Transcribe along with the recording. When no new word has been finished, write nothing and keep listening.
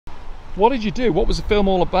What did you do? What was the film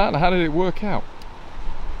all about and how did it work out?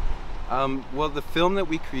 Well, the film that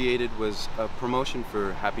we created was a promotion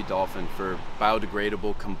for Happy Dolphin for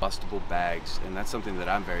biodegradable combustible bags, and that's something that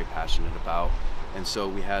I'm very passionate about. And so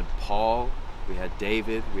we had Paul, we had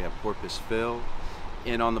David, we had Porpoise Phil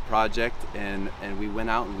in on the project, and we went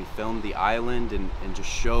out and we filmed the island and just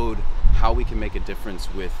showed how we can make a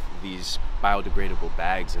difference with these biodegradable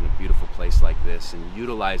bags in a beautiful place like this, and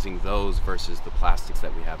utilizing those versus the plastics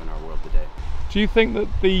that we have in our world today. Do you think that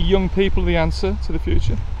the young people are the answer to the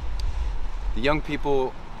future? The young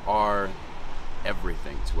people are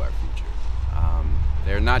everything to our future.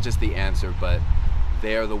 They're not just the answer, but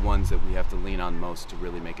they are the ones that we have to lean on most to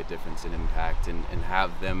really make a difference and impact, and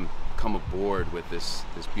have them come aboard with this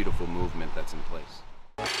beautiful movement that's in place.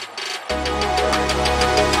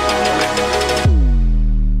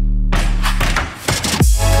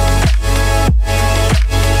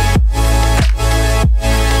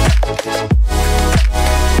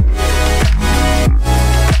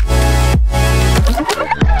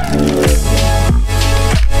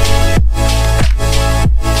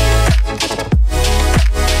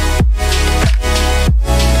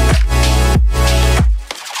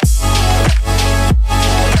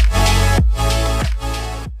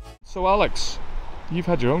 So Alex, you've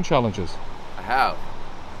had your own challenges. I have.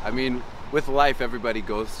 I mean, with life, everybody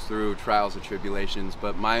goes through trials and tribulations,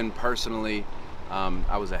 but mine personally,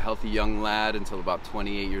 I was a healthy young lad until about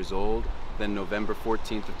 28 years old. Then November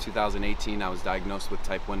 14th of 2018, I was diagnosed with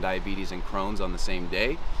type 1 diabetes and Crohn's on the same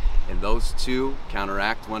day. And those two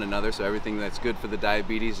counteract one another, so everything that's good for the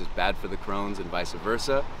diabetes is bad for the Crohn's and vice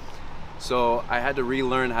versa. So I had to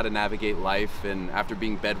relearn how to navigate life, and after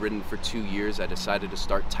being bedridden for 2 years, I decided to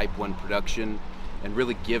start Type 1 production and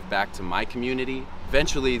really give back to my community.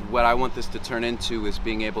 Eventually, what I want this to turn into is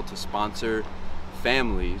being able to sponsor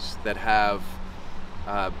families that have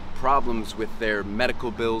problems with their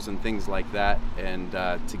medical bills and things like that, and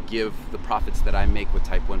to give the profits that I make with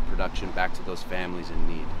Type 1 production back to those families in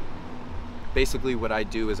need. Basically, what I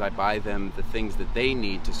do is I buy them the things that they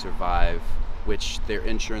need to survive, which their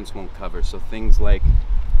insurance won't cover. So things like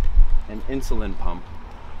an insulin pump,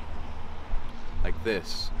 like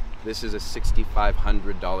this. This is a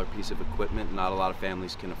 $6,500 piece of equipment. Not a lot of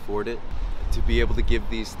families can afford it. To be able to give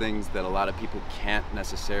these things that a lot of people can't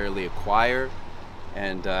necessarily acquire,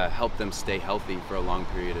 and help them stay healthy for a long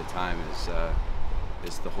period of time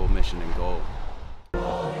is the whole mission and goal.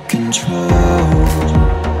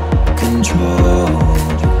 Control.